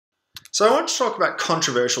So I want to talk about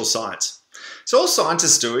controversial science. So all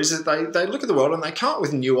scientists do is that they look at the world and they come up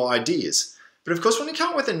with new ideas. But of course, when you come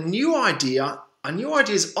up with a new idea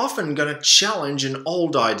is often going to challenge an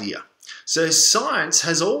old idea. So science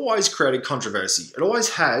has always created controversy. It always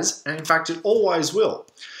has, and in fact, it always will.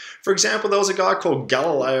 For example, there was a guy called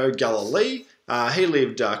Galileo Galilei. He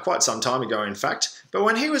lived quite some time ago, in fact. But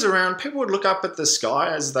when he was around, people would look up at the sky,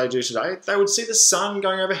 as they do today. They would see the sun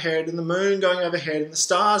going overhead, and the moon going overhead, and the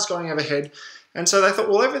stars going overhead. And so they thought,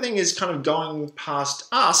 well, everything is kind of going past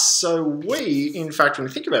us, so we, in fact, when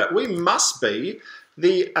we think about it, we must be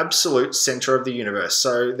the absolute center of the universe.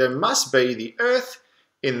 So there must be the Earth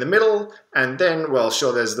in the middle, and then, well,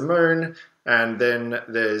 sure, there's the moon, and then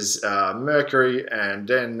there's Mercury, and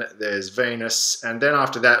then there's Venus, and then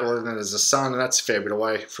after that, well, then there's the sun, and that's a fair bit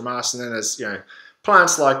away from us, and then there's,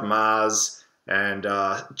 planets like Mars and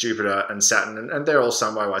Jupiter and Saturn, and they're all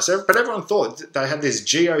some way away. So, but everyone thought they had this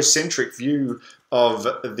geocentric view of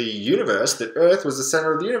the universe, that Earth was the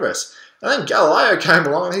center of the universe. And then Galileo came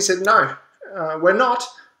along and he said, no, we're not.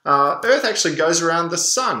 Earth actually goes around the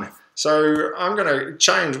sun. So I'm going to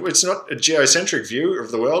change. It's not a geocentric view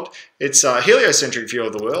of the world. It's a heliocentric view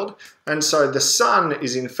of the world. And so the sun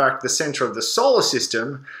is in fact the center of the solar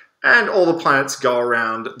system, and all the planets go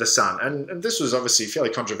around the sun. And this was obviously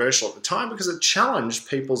fairly controversial at the time because it challenged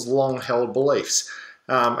people's long-held beliefs.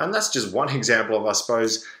 And that's just one example of, I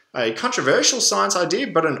suppose, a controversial science idea,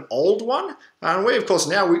 but an old one. And we, of course,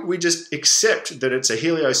 now we just accept that it's a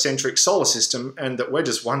heliocentric solar system and that we're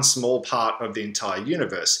just one small part of the entire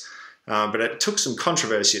universe. But it took some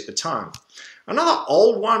controversy at the time. Another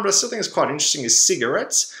old one, but I still think it's quite interesting, is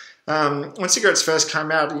cigarettes. When cigarettes first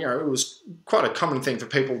came out, it was quite a common thing for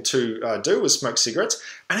people to do, was smoke cigarettes.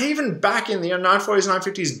 And even back in the 1940s,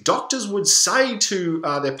 1950s, doctors would say to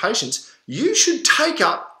their patients, you should take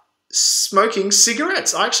up smoking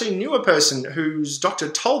cigarettes. I actually knew a person whose doctor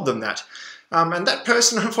told them that. And that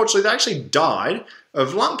person, unfortunately, they actually died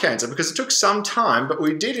of lung cancer because it took some time, but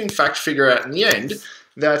we did in fact figure out in the end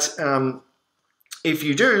that if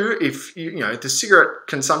the cigarette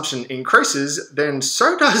consumption increases, then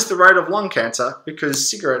so does the rate of lung cancer, because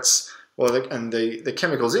cigarettes, and the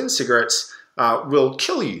chemicals in cigarettes will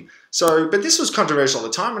kill you. So, but this was controversial at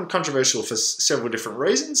the time, and controversial for several different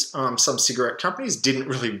reasons. Some cigarette companies didn't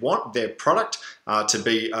really want their product to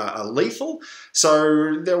be lethal,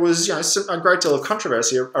 so there was a great deal of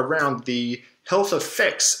controversy around the health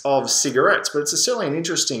effects of cigarettes. But it's certainly an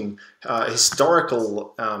interesting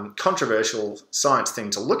historical, controversial science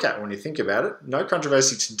thing to look at when you think about it. No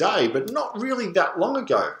controversy today, but not really that long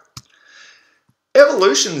ago.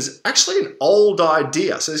 Evolution's actually an old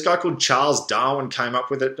idea. So this guy called Charles Darwin came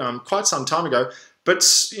up with it quite some time ago. But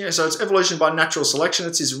so it's evolution by natural selection.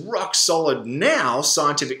 It's this rock solid now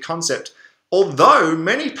scientific concept, although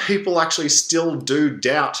many people actually still do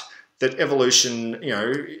doubt that evolution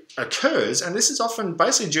occurs, and this is often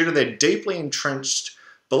basically due to their deeply entrenched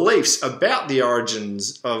beliefs about the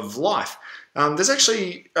origins of life. There's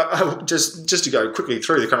actually, just to go quickly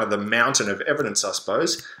through the mountain of evidence, I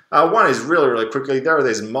suppose. One is really quickly, there are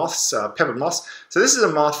these moths, pepper moths. So this is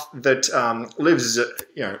a moth that lives,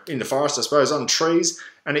 in the forest, I suppose, on trees,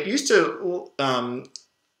 and it used to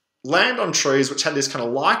land on trees which had this kind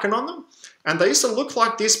of lichen on them, and they used to look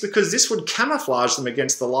like this because this would camouflage them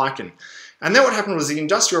against the lichen. And then what happened was the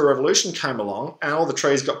Industrial Revolution came along and all the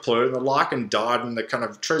trees got polluted and the lichen died and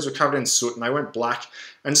the trees were covered in soot and they went black.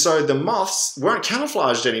 And so the moths weren't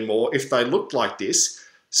camouflaged anymore if they looked like this.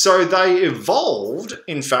 So they evolved,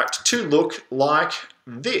 in fact, to look like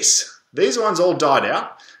this. These ones all died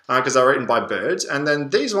out because they were eaten by birds, and then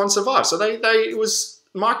these ones survived. So it was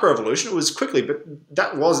microevolution. It was quickly, but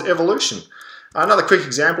that was evolution. Another quick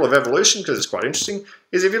example of evolution, because it's quite interesting,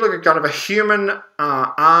 is if you look at a human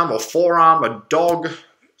arm or forearm, a dog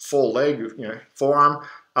foreleg, forearm,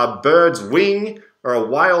 a bird's wing, or a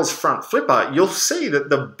whale's front flipper, you'll see that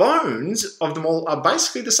the bones of them all are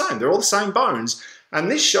basically the same. They're all the same bones. And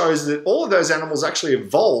this shows that all of those animals actually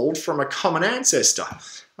evolved from a common ancestor.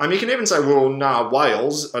 You can even say, well, no,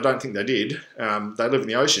 whales, I don't think they did. They live in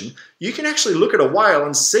the ocean. You can actually look at a whale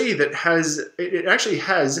and see that it actually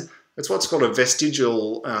has, it's what's called a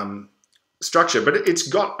vestigial structure, but it's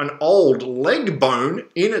got an old leg bone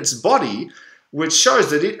in its body, which shows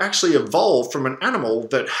that it actually evolved from an animal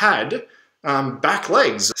that had back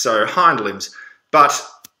legs, so hind limbs. But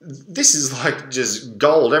this is just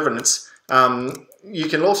gold evidence. You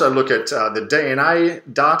can also look at the DNA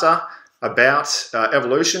data about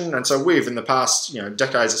evolution, and so we've in the past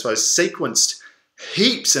decades, I suppose, sequenced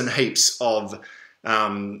heaps and heaps of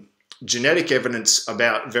genetic evidence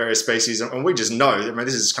about various species, and we just know,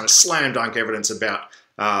 this is kind of slam dunk evidence about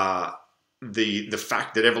the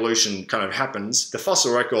fact that evolution kind of happens. The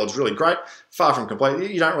fossil record's really great, far from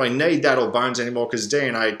complete. You don't really need that or bones anymore because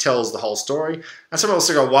DNA tells the whole story. And some people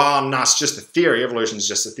also go, well, no, it's just a theory. Evolution's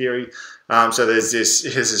just a theory. So here's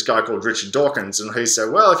this guy called Richard Dawkins, and he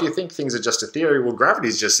said, well, if you think things are just a theory, well,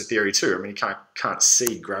 gravity's just a theory too. I mean, you can't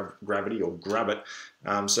see gravity or grab it.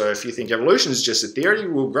 So if you think evolution is just a theory,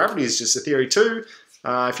 well, gravity is just a theory too.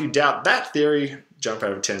 If you doubt that theory, jump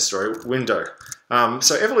out of a 10-story window.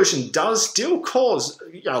 So evolution does still cause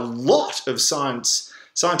a lot of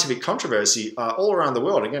scientific controversy all around the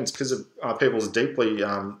world. Again, it's because of people's deeply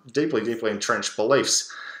entrenched beliefs.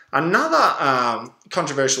 Another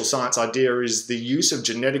controversial science idea is the use of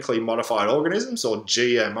genetically modified organisms, or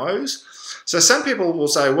GMOs. So some people will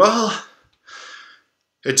say, well,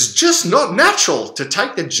 it's just not natural to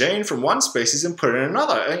take the gene from one species and put it in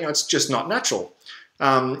another. It's just not natural.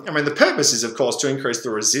 I mean, the purpose is, of course, to increase the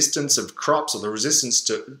resistance of crops, or the resistance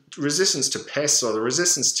to pests, or the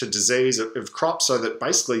resistance to disease of crops, so that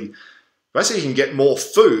basically you can get more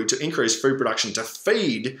food to increase food production to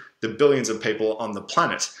feed the billions of people on the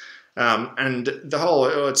planet. And the whole,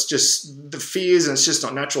 it's just the fears, and it's just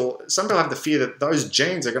not natural. Some people have the fear that those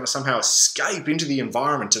genes are going to somehow escape into the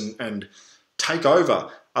environment and take over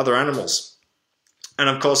other animals. And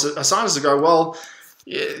of course, scientists will go, well,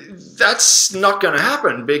 yeah, that's not going to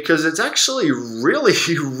happen because it's actually really,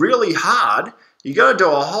 really hard. You got to do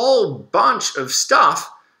a whole bunch of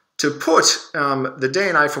stuff to put the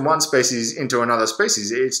DNA from one species into another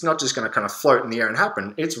species. It's not just going to kind of float in the air and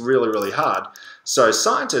happen. It's really, really hard. So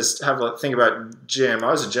scientists have a think about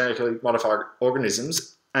GMOs, or genetically modified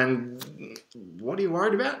organisms, and what are you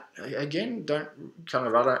worried about? Again, I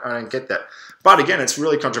don't get that. But again, it's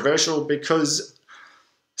really controversial because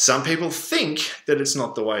some people think that it's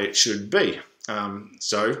not the way it should be.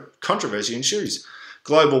 So controversy ensues.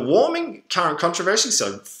 Global warming, current controversy,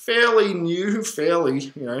 so fairly new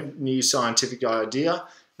scientific idea.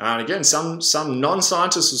 And again, some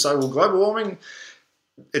non-scientists will say, well, global warming,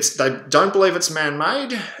 they don't believe it's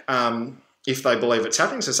man-made. If they believe it's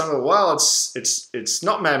happening, so some of them, well, it's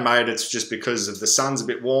not man-made. It's just because of the sun's a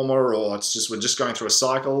bit warmer, or we're just going through a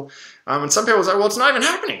cycle. And some people say, well, it's not even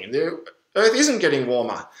happening. The Earth isn't getting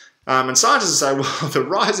warmer. And scientists say, well, the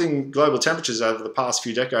rising global temperatures over the past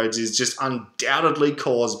few decades is just undoubtedly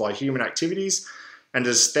caused by human activities. And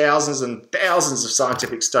as thousands and thousands of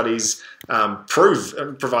scientific studies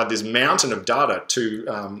provide this mountain of data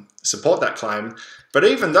to support that claim. But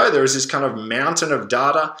even though there is this kind of mountain of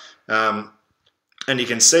data, and you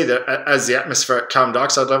can see that as the atmospheric carbon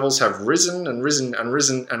dioxide levels have risen and risen and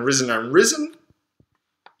risen and risen and risen,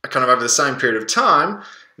 kind of over the same period of time,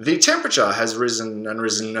 the temperature has risen and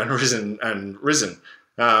risen and risen and risen.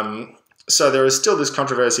 So there is still this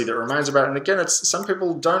controversy that remains about it. And again, some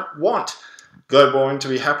people don't want global warming to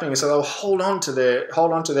be happening, so they'll hold on to their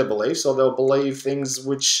beliefs, or they'll believe things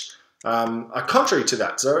which are contrary to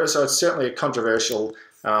that. So it's certainly a controversial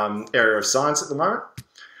area of science at the moment.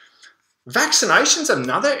 Vaccination's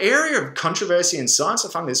another area of controversy in science. I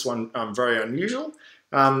find this one very unusual.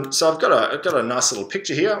 So I've got a nice little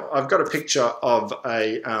picture here. I've got a picture of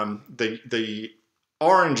the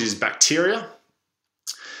orange is bacteria,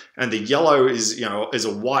 and the yellow is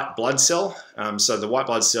a white blood cell. So the white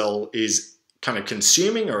blood cell is kind of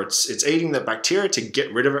consuming, or it's eating the bacteria to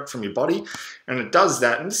get rid of it from your body, and it does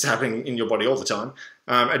that. And this is happening in your body all the time.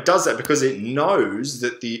 It does that because it knows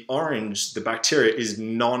that the orange, the bacteria, is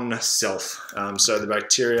non-self. So the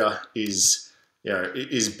bacteria is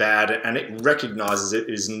bad, and it recognizes it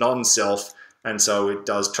is non-self, and so it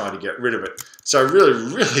does try to get rid of it. So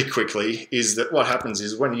really, really quickly is that what happens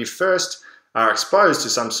is when you first are exposed to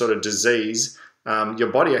some sort of disease,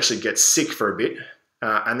 your body actually gets sick for a bit,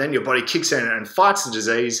 and then your body kicks in and fights the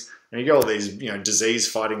disease, and you get all these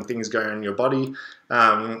disease-fighting things going on in your body.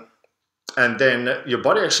 And then your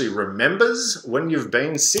body actually remembers when you've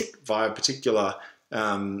been sick via a particular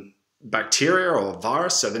bacteria or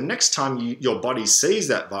virus. So the next time your body sees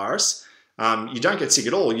that virus, you don't get sick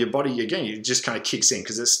at all. Your body, again, it just kind of kicks in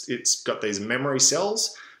because it's got these memory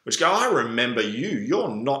cells which go, I remember you, you're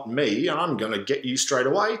not me, and I'm going to get you straight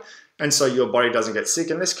away. And so your body doesn't get sick.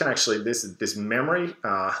 And this can actually, this memory,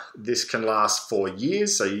 this can last for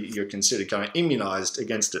years. So you're considered kind of immunized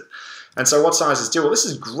against it. And so what scientists do, well, this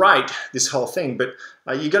is great, this whole thing, but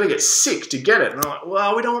you got to get sick to get it. And I'm like,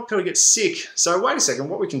 well, we don't want people to get sick. So wait a second,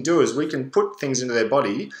 what we can do is we can put things into their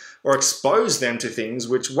body or expose them to things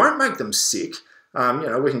which won't make them sick.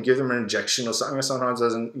 We can give them an injection or something. Or sometimes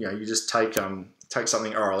doesn't, you just take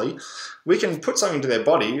something orally. We can put something into their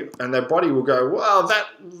body, and their body will go, well,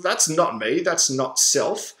 that's not me, that's not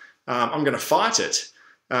self. I'm going to fight it.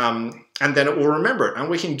 And and then it will remember it. And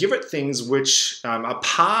we can give it things which are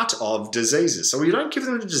part of diseases. So we don't give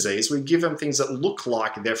them the disease, we give them things that look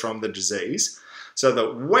like they're from the disease, so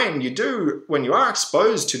that when you are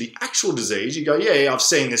exposed to the actual disease, you go, yeah, I've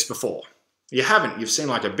seen this before. You haven't, you've seen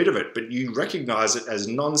like a bit of it, but you recognize it as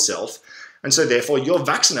non-self, and so therefore you're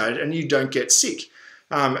vaccinated and you don't get sick.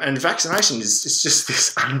 And vaccination is just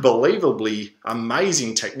this unbelievably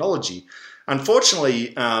amazing technology.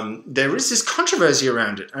 Unfortunately, there is this controversy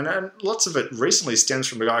around it, and lots of it recently stems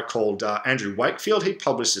from a guy called Andrew Wakefield. He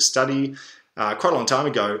published a study quite a long time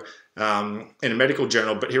ago in a medical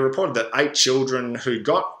journal, but he reported that 8 children who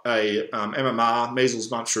got a MMR,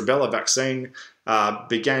 measles, mumps, rubella vaccine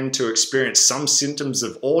began to experience some symptoms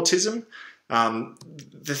of autism.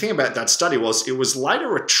 The thing about that study was it was later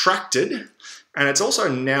retracted, and it's also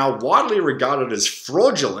now widely regarded as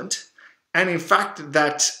fraudulent. And in fact,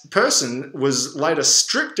 that person was later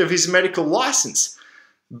stripped of his medical license.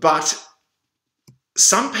 But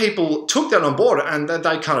some people took that on board and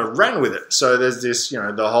they kind of ran with it. So there's this,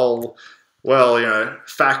 the whole,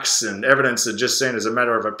 facts and evidence are just seen as a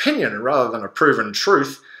matter of opinion rather than a proven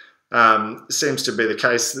truth. Seems to be the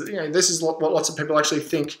case. This is what lots of people actually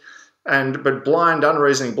think. But blind,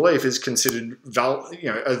 unreasoning belief is considered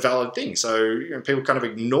a valid thing. So people kind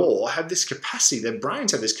of have this capacity, their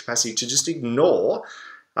brains have this capacity to just ignore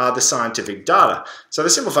the scientific data. So the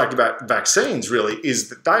simple fact about vaccines really is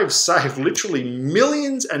that they've saved literally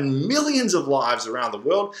millions and millions of lives around the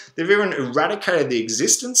world. They've even eradicated the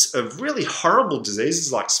existence of really horrible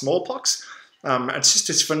diseases like smallpox. It's just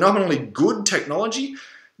this phenomenally good technology.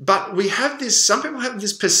 But some people have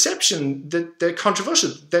this perception that they're controversial.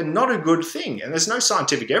 They're not a good thing. And there's no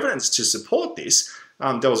scientific evidence to support this.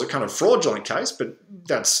 There was a kind of fraudulent case, but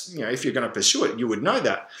that's, if you're going to pursue it, you would know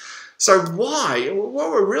that. So what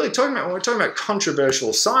we're really talking about when we're talking about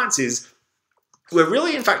controversial science is we're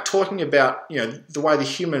really, in fact, talking about, the way the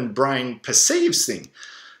human brain perceives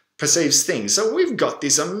things. So we've got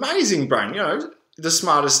this amazing brain, the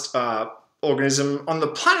smartest organism on the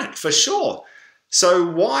planet, for sure. So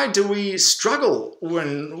why do we struggle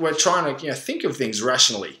when we're trying to think of things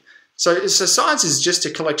rationally? So science is just a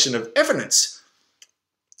collection of evidence.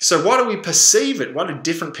 So why do we perceive it? Why do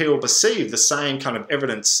different people perceive the same kind of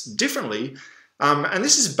evidence differently? And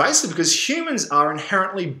this is basically because humans are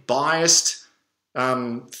inherently biased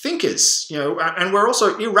thinkers, and we're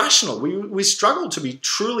also irrational. We struggle to be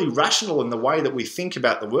truly rational in the way that we think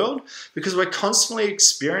about the world because we're constantly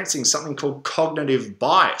experiencing something called cognitive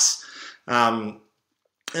bias.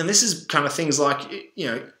 And this is kind of things like,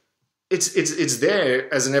 it's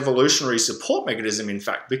there as an evolutionary support mechanism, in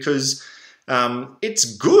fact, because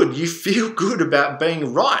it's good. You feel good about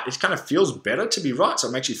being right. It kind of feels better to be right, so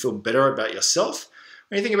it makes you feel better about yourself.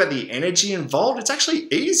 When you think about the energy involved, it's actually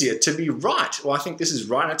easier to be right. Well, I think this is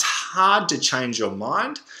right. And it's hard to change your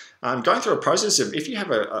mind. Going through a process of, if you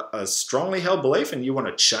have a strongly held belief and you want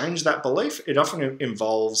to change that belief, it often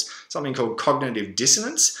involves something called cognitive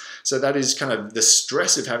dissonance. So that is kind of the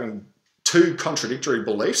stress of having 2 contradictory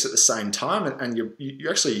beliefs at the same time, and you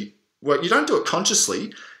actually, you don't do it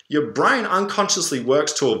consciously. Your brain unconsciously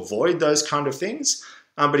works to avoid those kind of things.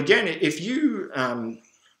 But again, if you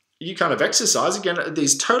kind of exercise, again,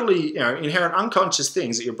 these totally inherent unconscious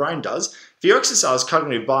things that your brain does, if you exercise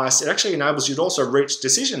cognitive bias, it actually enables you to also reach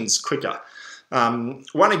decisions quicker.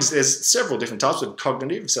 There's several different types of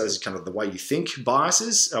cognitive, so there's kind of the way you think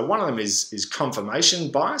biases. One of them is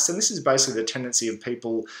confirmation bias, and this is basically the tendency of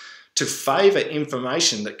people to favour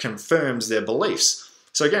information that confirms their beliefs.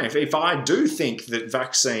 So again, if I do think that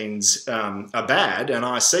vaccines are bad and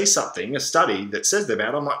I see a study that says they're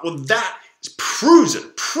bad, I'm like, well, that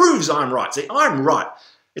proves I'm right. See, I'm right.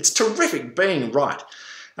 It's terrific being right.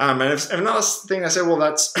 And if another thing I say, well,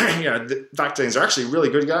 that's, the vaccines are actually really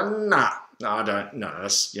good. You go, no, I don't. No,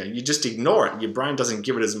 that's, you just ignore it. Your brain doesn't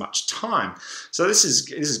give it as much time. So this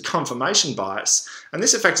is confirmation bias. And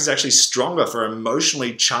this effect is actually stronger for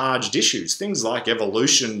emotionally charged issues, things like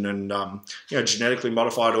evolution and, genetically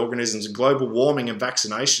modified organisms, global warming and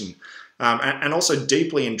vaccination. And also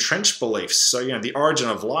deeply entrenched beliefs. So, the origin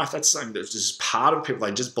of life, that's something that's just part of people.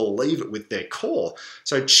 They just believe it with their core.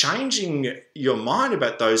 So changing your mind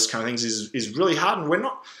about those kind of things is really hard. And we're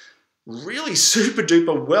not really super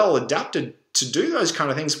duper well adapted to do those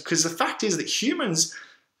kind of things because the fact is that humans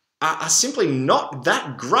are simply not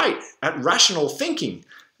that great at rational thinking.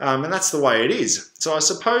 And that's the way it is. So I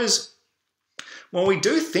suppose when we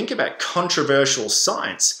do think about controversial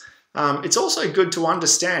science, it's also good to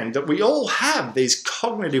understand that we all have these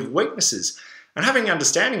cognitive weaknesses, and having an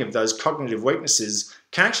understanding of those cognitive weaknesses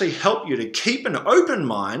can actually help you to keep an open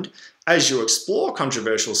mind as you explore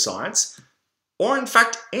controversial science, or in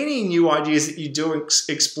fact any new ideas that you do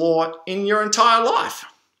explore in your entire life.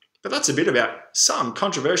 But that's a bit about some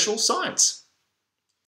controversial science.